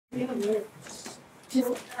Anything?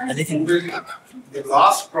 The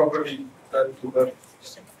last property that you were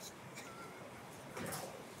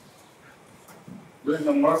doing,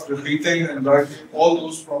 I'm not repeating and writing all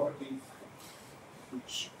those properties,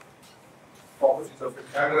 which properties of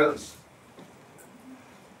integrals.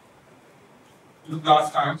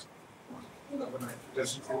 Last time,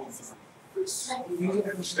 just this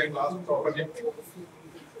interesting last property.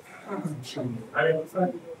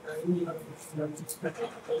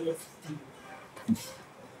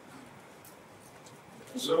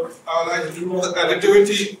 So I would like to do the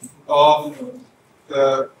additivity of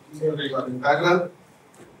the integral.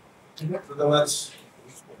 So that's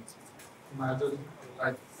matter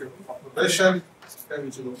like operation.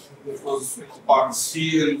 Which was part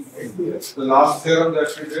C in the last theorem that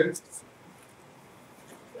we did.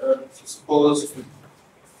 Suppose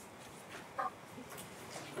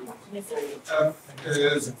F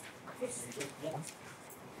is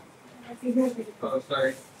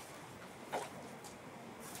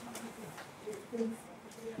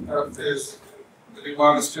F is the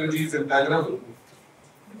Riemann Stieltjes integral.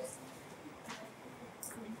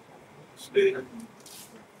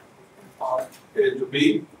 A to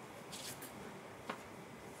B,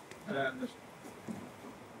 and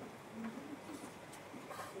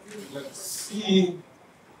let's see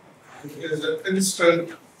if there is an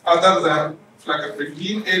instant other than, like a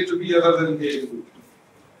between A to B other than A to B.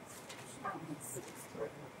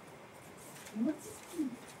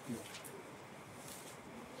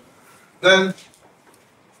 Then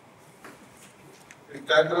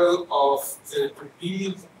integral of A to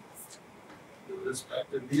B with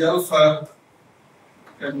respect to d alpha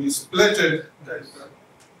can be splitted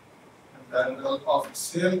integral of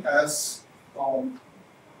same as from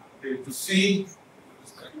A to C with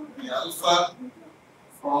respect to d alpha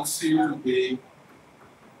from C to B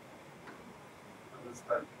with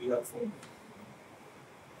respect to d alpha.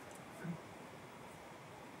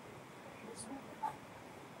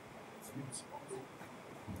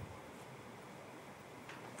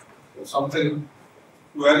 Something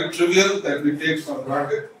very trivial that we take for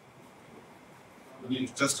granted. We need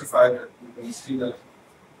to justify that. We can see that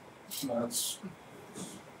it's not so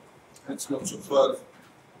far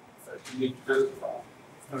that we need to justify.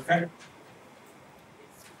 Okay.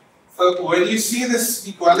 So when you see this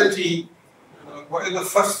equality, what is the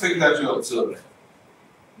first thing that you observe?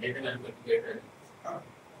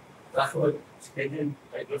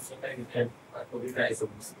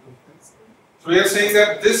 So we are saying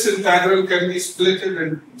that this integral can be split into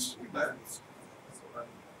integrals.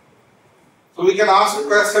 So we can ask the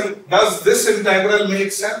question, does this integral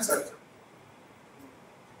make sense? In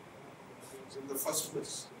the first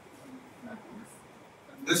place.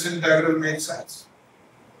 This integral makes sense.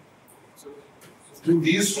 So do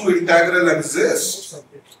these two integrals exist?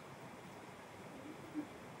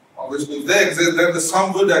 Obviously, if they exist, then the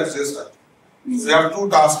sum would exist. We have two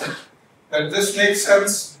tasks. That this makes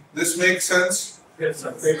sense, this makes sense,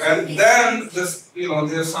 and then this,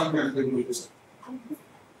 there's some continuity.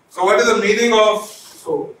 So what is the meaning of,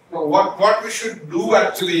 what we should do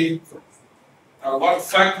actually, what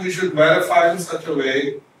fact we should verify in such a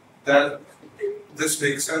way that this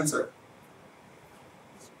makes sense?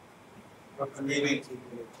 What the meaning?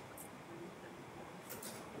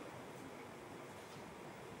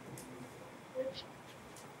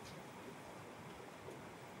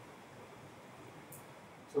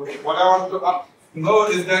 So what I want to know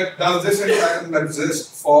is that, does this integral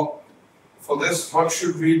exist? For this, what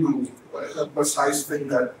should we do? What is the precise thing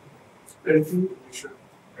that we should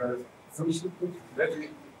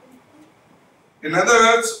in other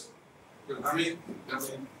words, to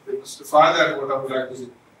justify that, what I would like to say,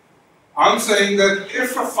 I'm saying that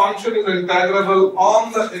if a function is integrable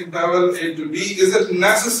on the interval a to b, is it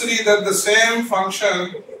necessary that the same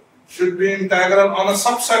function should be integral on a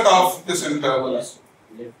subset of this interval?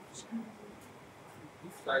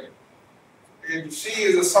 A to C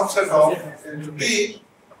is a subset of A to B.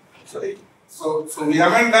 So we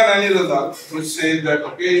haven't done any result which says that,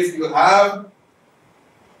 okay, if you have,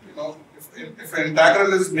 if an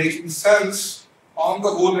integral is making sense on the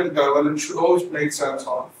whole interval, it should always make sense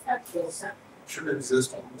on, should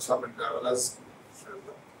exist on some interval.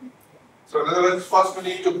 So in other words, first we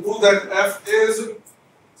need to prove that F is,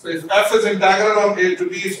 so if F is integral on A to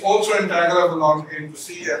B, it's also integrable on A to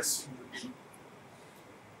C and C to B.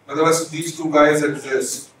 Otherwise, these two guys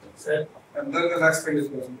exist. And then the next thing is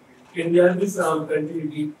going to be. Can there be some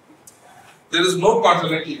continuity? There is no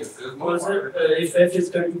continuity here. If F is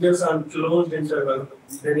continuous on closed interval,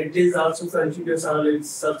 then it is also continuous on its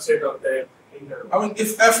subset of that interval. I mean,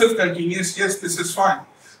 if F is continuous, yes, this is fine.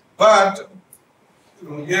 But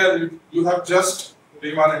here you have just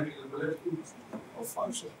Riemann integrability of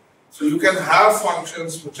function. So you can have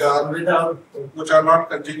functions which are not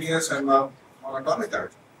continuous and not monotonic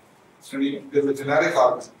actually. So you give a generic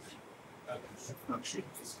argument.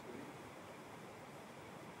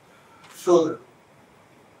 Show them.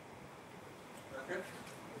 Okay.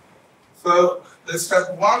 So the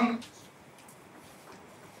step 1,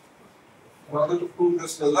 in order to prove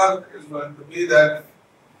this result, is going to be that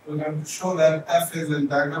we're going to show that f is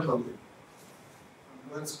integrable.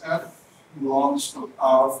 That's f belongs to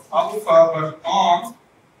our alpha but on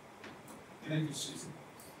ATC.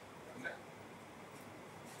 Okay.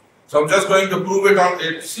 So I'm just going to prove it on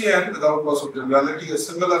ATC and without loss of generality. A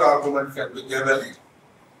similar argument can be given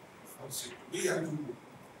for C to B and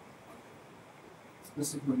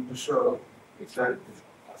this is going to show that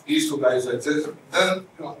these two guys exist. Then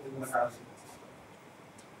we're going to have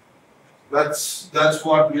that's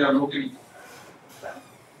what we are looking for.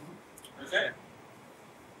 Okay.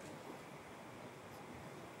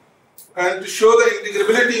 And to show the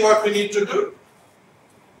integrability, what we need to do?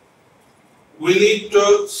 We need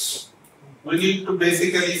to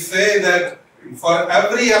basically say that for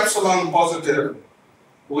every epsilon positive,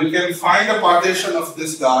 we can find a partition of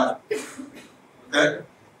this guy, okay,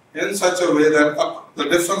 in such a way that the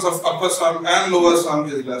difference of upper sum and lower sum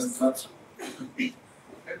is less than that. Okay.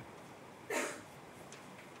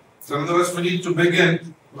 So in other words, we need to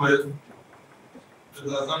begin with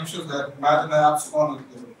the assumption that imagine an epsilon is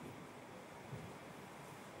given.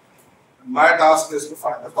 My task is to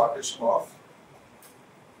find the partition of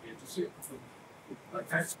A to C.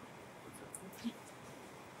 Okay.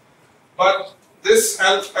 But this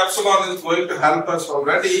epsilon is going to help us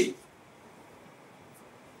already,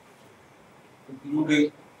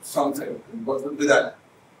 including something. What will be that?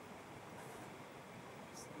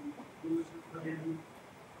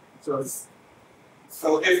 So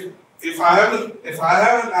if I have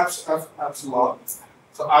an epsilon,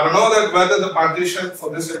 so I don't know that whether the partition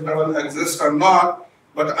for this interval exists or not,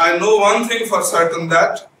 but I know one thing for certain,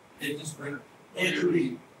 that it is A to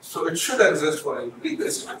B. So it should exist for A to B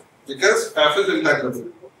basically, because f is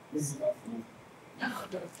integrable.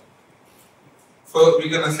 So we're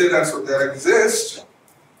going to say that so there exists.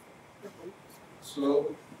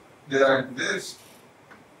 So there exists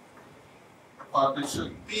a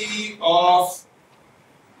partition P of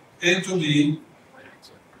A to B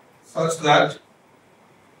such that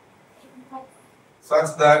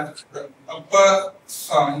the upper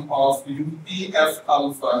sum of UPF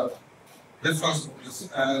alpha difference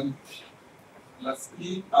and less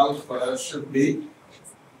P alpha should be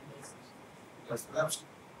less than epsilon.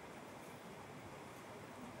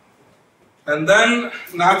 And then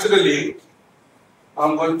naturally,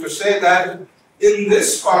 I'm going to say that in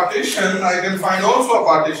this partition, I can find also a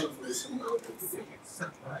partition for this.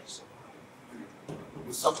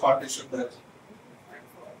 Subpartition that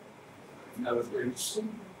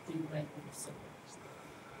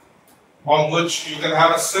on which you can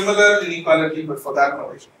have a similar inequality, but for that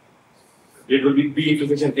partition. It will be B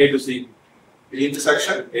intersection A to C. The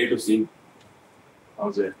intersection A to C.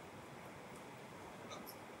 How's it?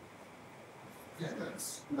 Yeah,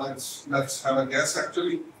 let's have a guess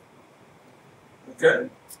actually. Okay.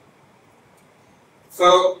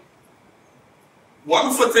 So one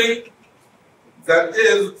of the things that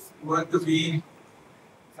is going to be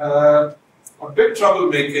a bit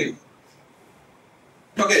troublemaking.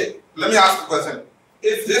 Okay, let me ask a question.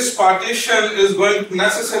 If this partition is going to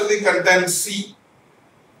necessarily contain C,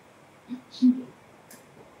 you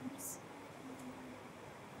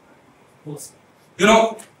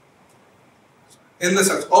know, in the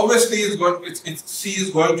sense, obviously C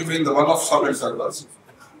is going to be in the one of solid circles.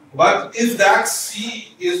 But if that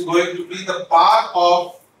C is going to be the part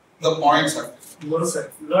of the point circle, we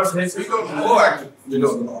don't know actually. We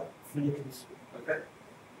don't know. Okay.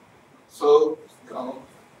 So, you know,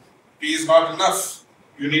 P is not enough.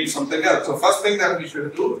 You need something else. So first thing that we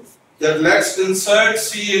should do is that let's insert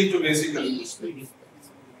C into basically.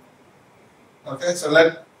 Okay, so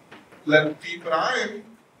let P prime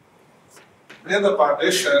be the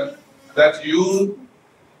partition that you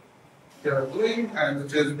are doing, and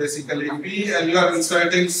which is basically P, and you are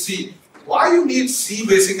inserting C. Why you need C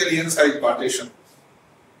basically inside partition?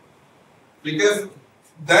 Because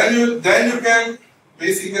then you can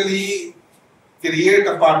basically create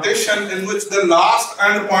a partition in which the last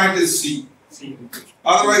endpoint is C.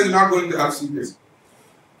 Otherwise, you're not going to have C basically.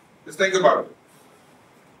 Just think about it.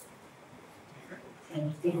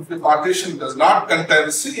 If the partition does not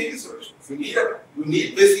contain C, so you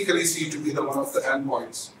need basically C to be the one of the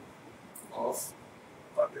endpoints of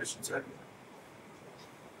partitions.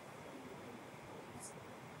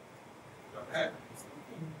 Okay.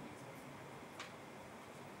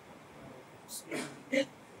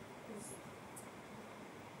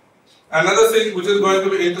 Another thing which is going to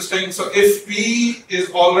be interesting, so if P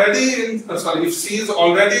is already in, if C is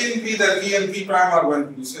already in P, then E and P prime are going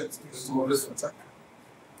to be same. So this one second.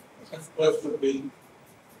 First would be.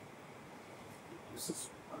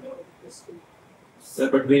 Sir,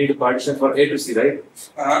 but we need a partition for A to C, right?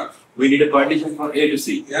 We need a partition for A to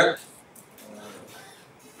C. Yeah.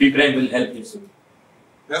 P prime will help you.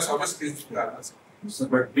 Yes, obviously. So,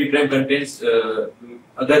 but P prime contains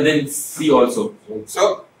other than C also.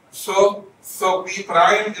 So P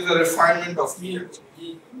prime is a refinement of P.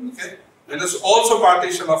 Okay. It is also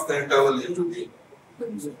partition of the interval A to B.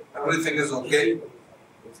 Everything is okay.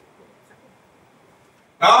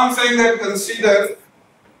 Now I'm saying that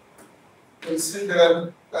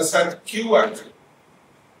consider a set Q actually.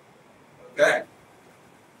 Okay.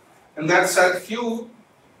 And that set Q,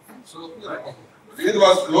 so if it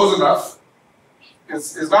was close enough,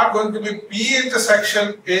 it's not going to be P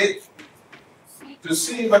intersection A to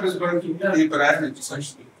C, but it's going to be P prime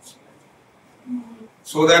intersection A to C.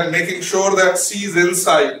 So that making sure that C is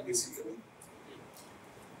inside basically.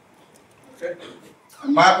 Okay.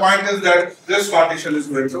 And my point is that this partition is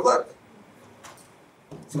going to work.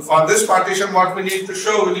 So for this partition, what we need to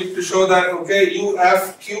show that okay,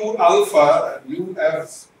 UF Q alpha,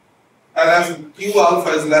 UF and F Q alpha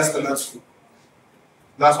is less than F2.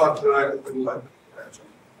 That's what we write to like.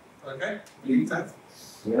 Okay? Making sense?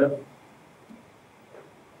 Yeah.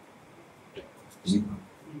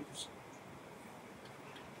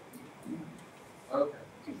 Okay.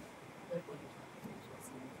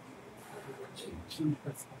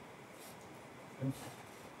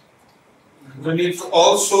 We need to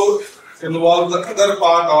also involve the other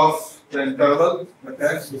part of the interval,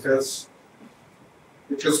 okay? Because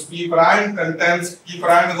P prime contains, P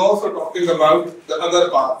prime is also talking about the other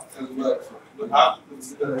part as well. You have to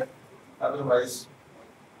consider it, otherwise.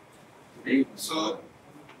 So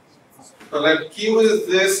let Q is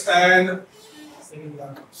this and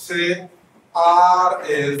say R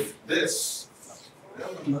is this.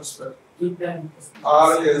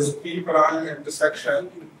 R is P prime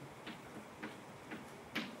intersection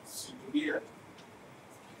C to B.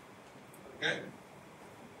 Okay.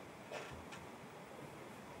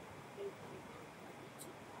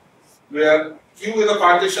 Where Q is a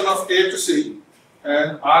partition of A to C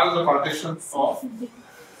and R is a partition of B.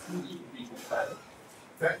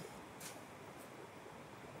 Okay.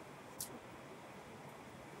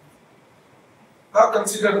 Now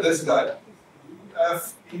consider this guy.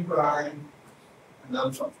 F P prime and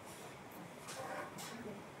alpha.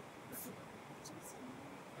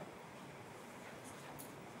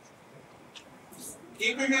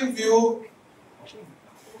 Keeping in view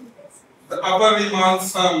the upper Riemann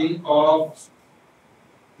sum of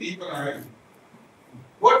P prime,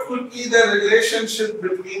 what would be the relationship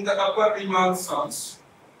between the upper Riemann sums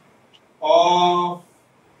of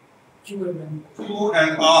Q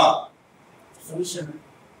and R? Summation.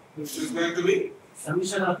 Which is going to be?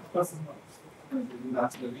 Summation of That's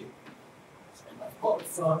going to be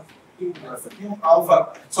Q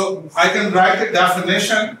alpha. So I can write a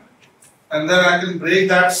definition and then I can break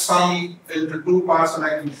that sum into two parts and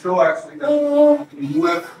I can show actually that UF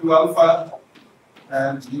Q alpha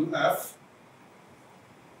and UF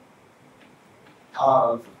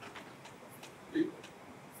R alpha.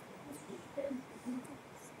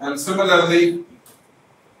 And similarly,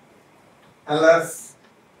 LF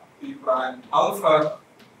P prime alpha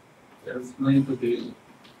is going to be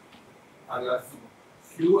LF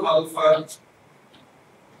Q alpha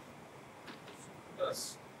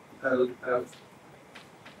plus LF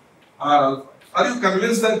R alpha. Are you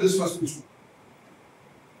convinced that this must be true?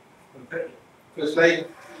 Okay. It's like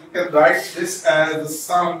you can write this as the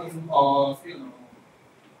sum of,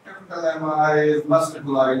 capital Mi is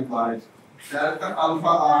multiplied by delta alpha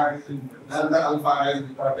I, delta alpha I is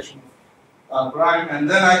the partition prime, and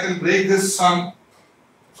then I can break this sum.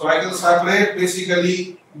 So I can separate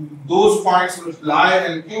basically those points which lie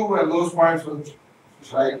in Q and those points which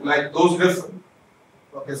like those different.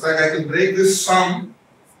 Okay, so I can break this sum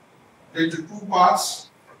into two parts.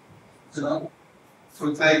 So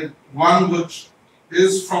it's like one which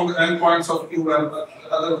is from the endpoints of Q and the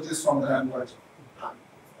other which is from the endpoints.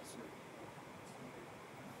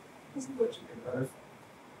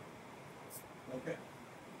 Okay.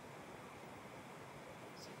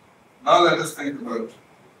 Now let us think about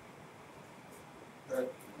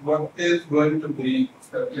what is going to be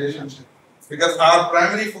the relationship. Because our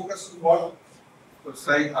primary focus is what? It's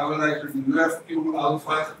like I would like to do UFQ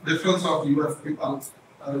alpha, difference of UFQ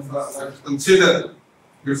alpha, consider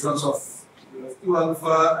difference of Q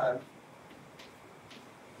alpha and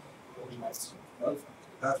alpha.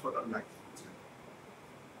 That's what I'm like.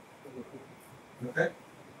 Okay.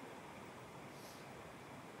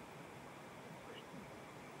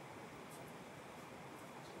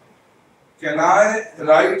 Can I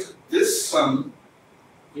write this sum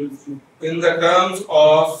in the terms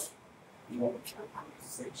of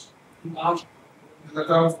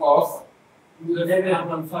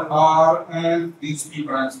R and these P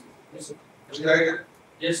primes? Yes, Can I write it?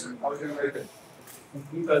 yes, sir. How can I write it?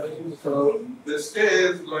 So this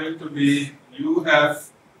is going to be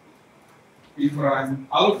UF P prime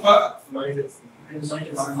alpha Minus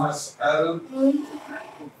minus L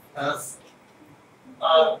F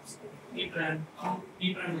P prime,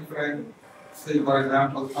 P prime, say for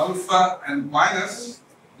example alpha and minus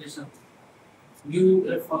yes, sir.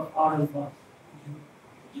 U F R alpha.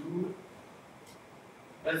 U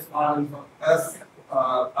F R alpha F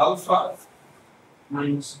alpha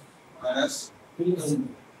minus minus P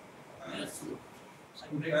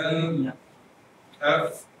L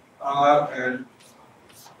F R and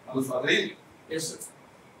alpha, right? yes, sir.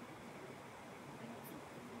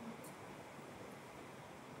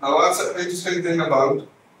 Now what's the interesting thing about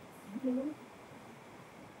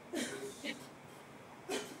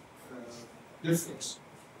difference?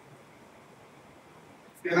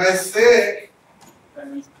 Can I say,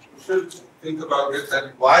 and you should think about it,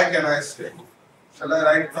 that why can I say? Shall I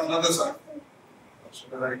write from another side? Or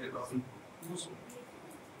should I write it on?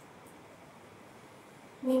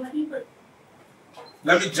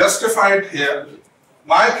 Let me justify it here.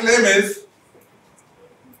 My claim is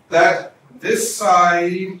that this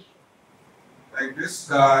side, like this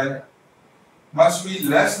guy, must be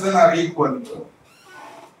less than or equal to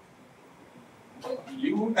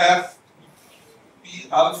UF P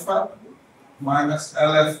alpha minus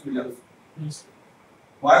LF P alpha. Yes.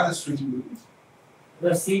 Why this should be?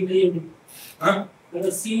 The C भी Huh?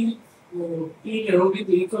 the C P के होगी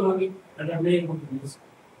तो equal होगी and हमने होगी.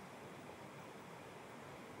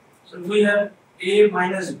 So we have A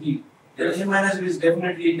minus B. A minus B is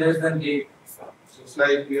definitely less than A. It's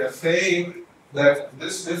like we are saying that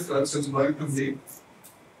this difference is going to be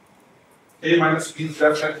A minus B is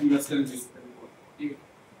definitely less than B.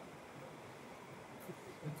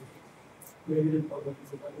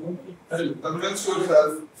 Convince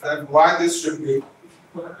yourself that why this should be.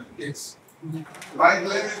 It's my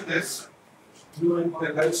claim is this.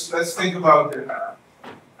 Let's think about it.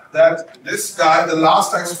 That this guy, the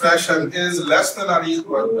last expression is less than or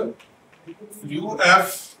equal to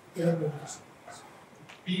UF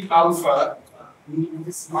P alpha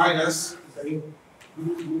minus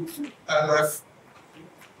LF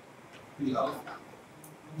P alpha.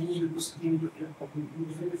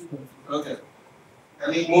 Okay.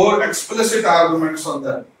 Any more explicit arguments on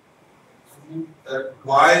that? That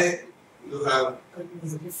why you have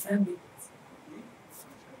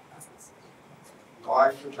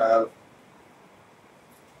why you have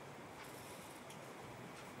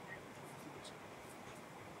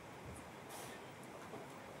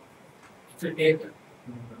To take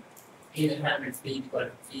E inhabits B equal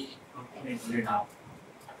to E complementary now.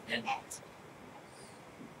 Then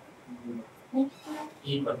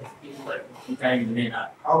equal to time later.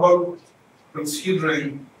 how about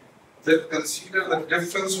consider the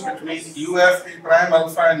difference between UF P prime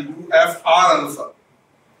alpha and UF R alpha.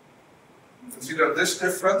 Consider this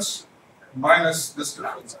difference minus this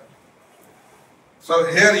difference. So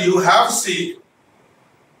here you have C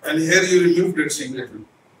and here you removed it singleton.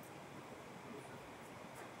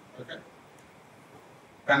 Okay.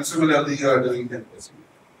 And similarly you are doing that.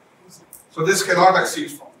 So this cannot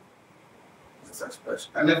exceed from this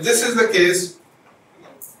expression. And if this is the case,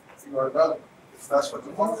 you are done. If that's what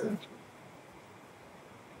you want.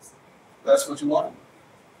 That's what you want.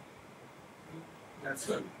 That's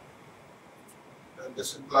it. And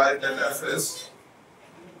this implies that F is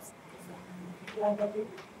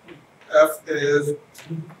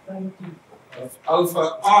of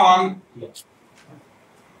alpha on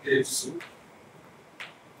H.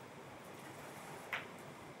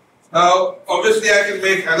 Now, obviously, I can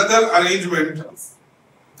make another arrangement,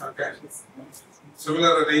 okay,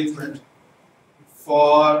 similar arrangement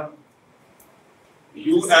for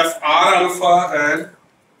UFR alpha and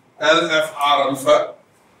LFR alpha.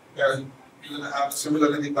 And you will have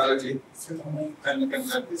similar inequality, and you can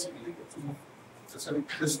get this. So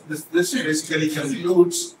this basically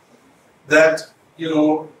concludes that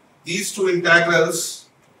these two integrals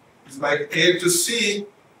is like A to C,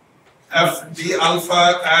 F B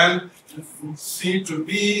alpha and C to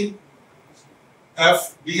B,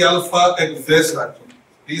 F B alpha exist.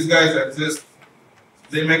 These guys exist.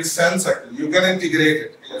 They make sense actually. You can integrate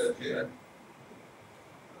it here.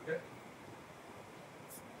 Okay.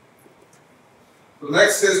 So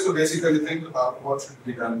next is to basically think about what should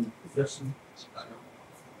be done. This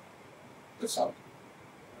out.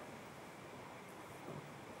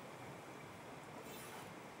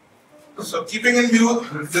 So keeping in view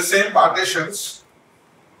the same partitions,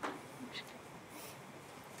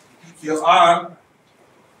 your R,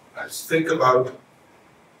 let's think about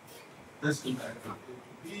this B,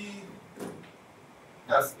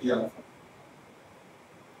 that's the alpha.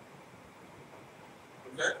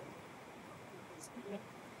 Okay?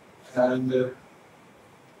 And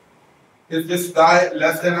is this die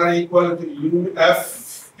less than or equal to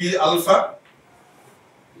UFP alpha?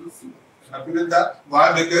 Happy with that?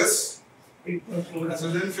 Why? Because this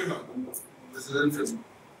is infimum. This is infimum.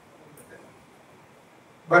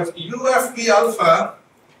 But UFP alpha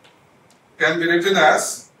can be written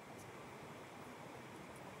as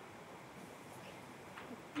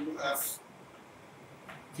UFQ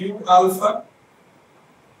alpha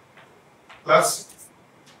plus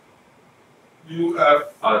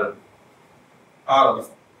UF R alpha.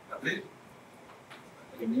 Okay?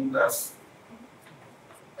 That's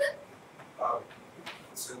R.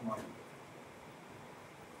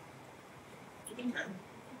 Okay.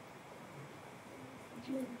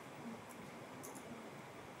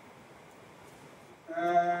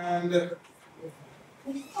 And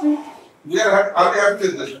we are up to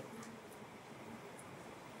this.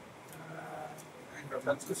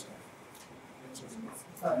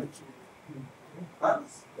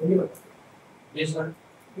 Yes, sir.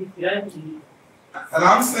 And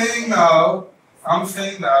I'm saying now.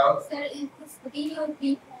 Sir, is this B or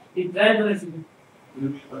B?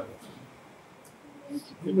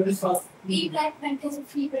 B black maintains a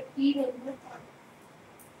free but B will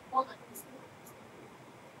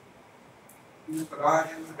Prime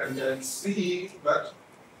and then C, but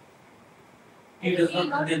He does not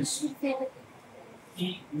condense.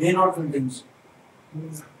 He may not condense.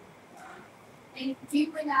 and G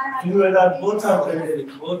will R. You and I both are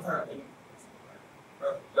condensing. Both are.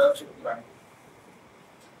 that's right.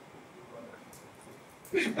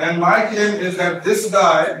 And my claim is that this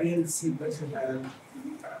guy,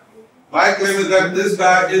 my claim is that this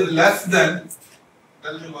guy is less than,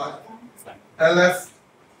 tell me why, LF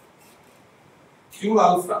Q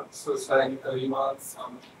alpha, so it's like Riemann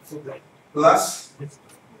plus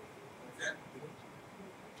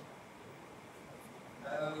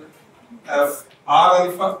F R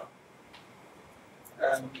alpha,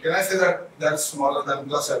 and can I say that that's smaller than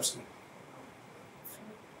plus epsilon?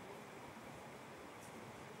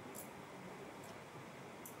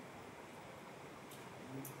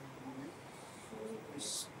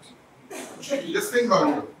 Just think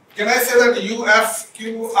about it. Can I say that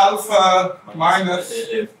UFQ alpha minus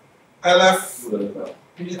LF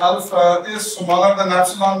P alpha is smaller than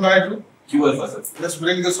epsilon by 2? Q alpha, sir. Let's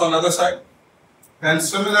bring this on the other side. And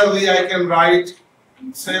similarly, I can write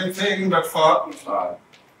same thing but for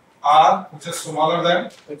R, which is smaller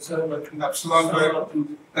than epsilon by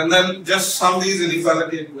 2. And then just sum these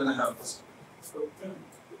inequality and you're going to have this.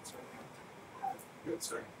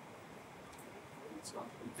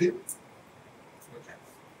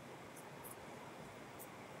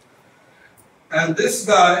 And this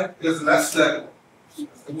guy is less than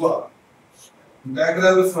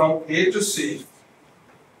integral from A to C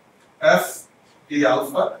F E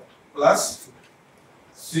alpha plus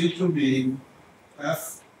C to B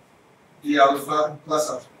F E alpha plus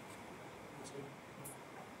alpha.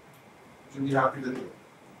 Should be happy with it.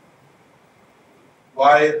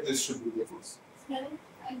 Why this should be the case?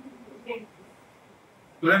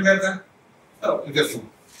 You didn't get that? Oh, different.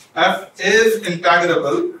 F is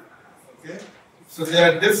integrable. Okay. So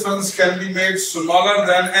their difference can be made smaller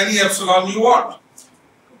than any epsilon you want.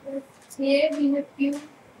 Here we have Q.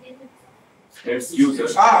 It's Q,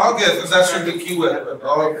 sir. Ah, okay, so that should be Q. Okay.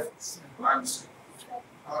 Alright.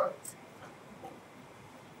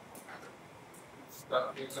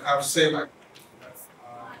 You can have same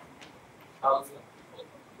alpha.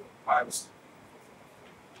 I understand.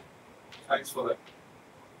 Thanks for that.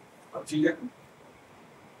 Okay.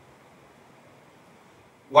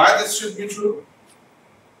 Why this should be true?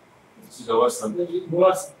 This is our sum.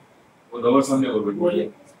 Our sum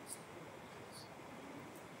over.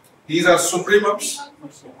 These are supremums.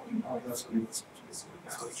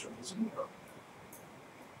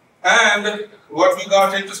 And what we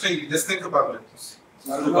got interestingly, just think about it.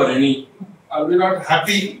 Are we not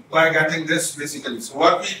happy by getting this basically? So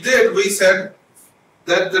what we did, we said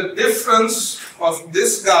that the difference of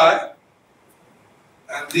this guy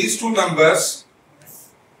and these two numbers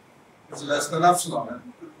is less than epsilon. And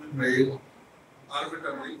it will be made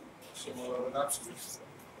arbitrarily smaller than epsilon.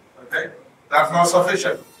 Okay? That's not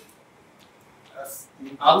sufficient. F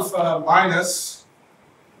the alpha minus,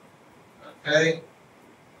 okay,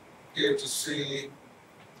 here to see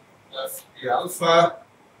F the alpha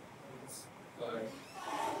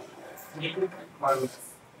minus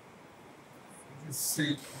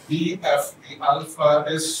see df the alpha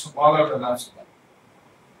is smaller than epsilon.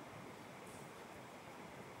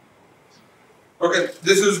 Okay,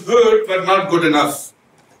 this is good but not good enough.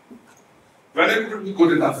 When it will be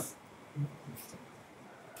good enough?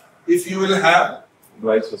 If you will have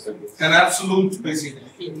an absolute,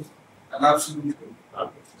 basically, an absolute.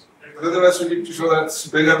 Otherwise, we need to show that it's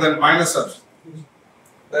bigger than minus epsilon.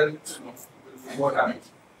 Then what happens?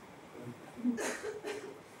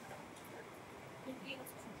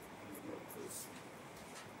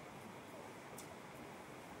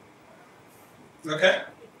 Okay?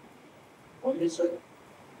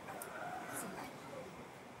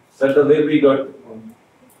 So the way we got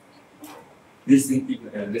this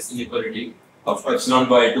inequality of epsilon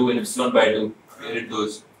by 2 and epsilon by 2, where it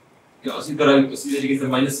goes. उसी तरीके से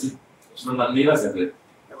minus epsilon नहीं ला सकते.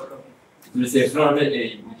 जैसे epsilon हमने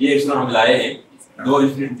ये epsilon हम लाए हैं दो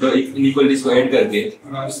inequalities को ऐड करके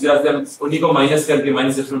उस तरह से हम उन्हीं को माइनस करके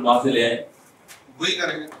माइनस epsilon वहाँ से ले आए. वही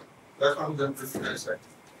करेंगे. That's what I'm going to say.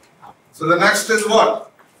 So the next is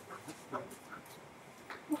what?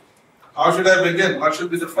 How should I begin? What should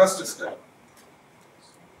be the first step?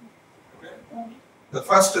 Okay. The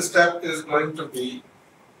first step is going to be,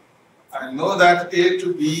 I know that A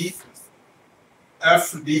to B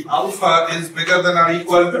F D alpha is bigger than or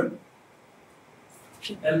equal to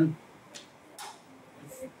L.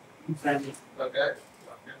 okay,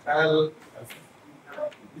 L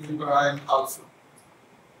D prime alpha.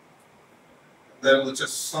 Then which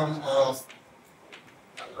is sum of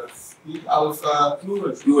P alpha, Q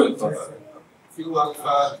alpha, Q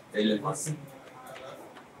alpha, L alpha.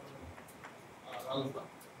 alpha.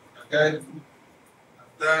 Okay. And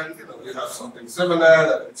then we have something similar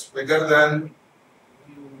that it's bigger than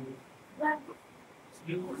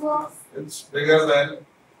it's bigger than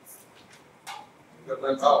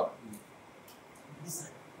oh.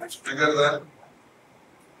 It's bigger than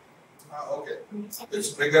okay. It's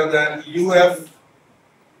bigger than UF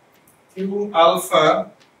Q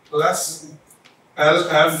alpha plus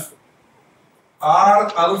LF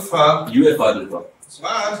R alpha UF alpha.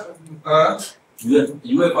 but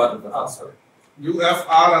UF alpha. sorry. UF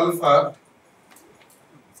R alpha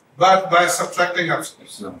but by subtracting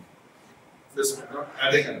epsilon. This is not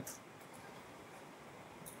adding it.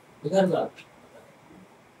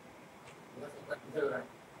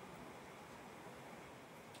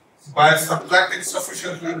 By subtracting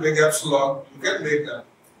sufficiently big epsilon, you can make that.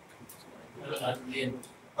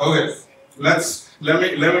 Okay, let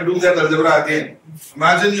me do that algebra again.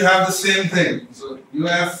 Imagine you have the same thing. So you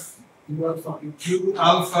have Q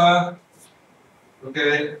alpha,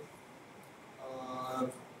 okay,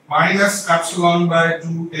 minus epsilon by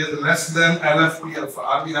 2 is less than LFP alpha.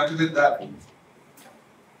 Are we happy with that?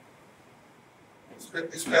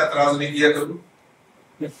 इस पे एतराज नहीं किया करूँ.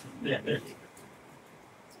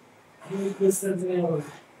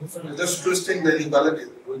 Just twisting the inequality,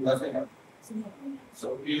 doing nothing.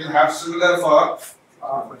 So you will have similar for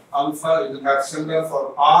alpha, you will have similar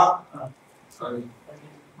for R. Sorry.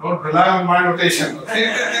 Don't rely on my notation.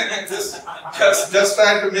 just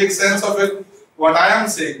try to make sense of it. What I am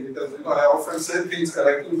saying, because I often say things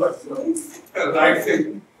correctly, but the right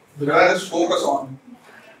thing. Because I just focus on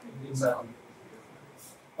it.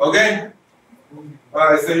 Okay?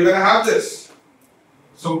 Alright, so you're going to have this.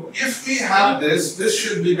 So if we have this, this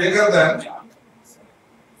should be bigger than,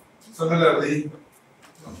 similarly,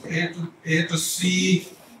 A to C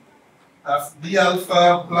F B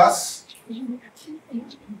alpha plus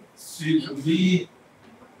C to B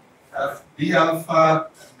F D alpha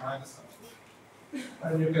minus alpha.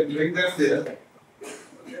 And you can bring them there, okay,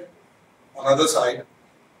 on the other side.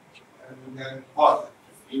 And you get what?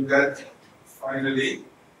 You get finally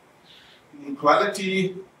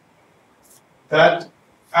inequality that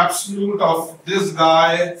absolute of this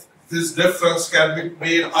guy, this difference can be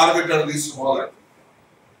made arbitrarily smaller.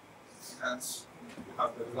 Hence, you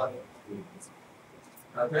have the result.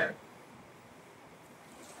 Okay.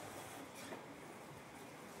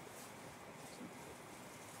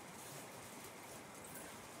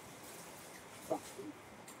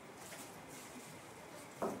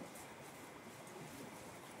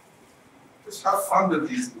 Just have fun with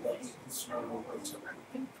these.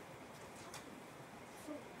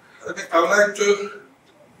 Okay, I would like to,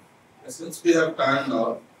 since we have time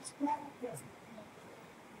now,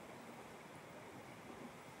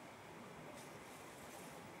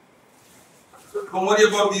 So don't worry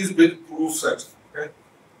about these big proof sets. Okay.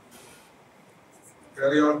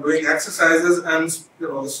 Carry on doing exercises and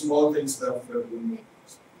the small things that we are doing.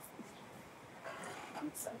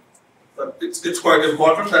 But it's quite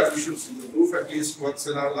important that we should see the proof at least once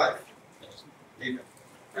in our life.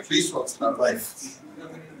 At least once in our life.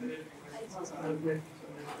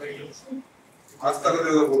 आज तक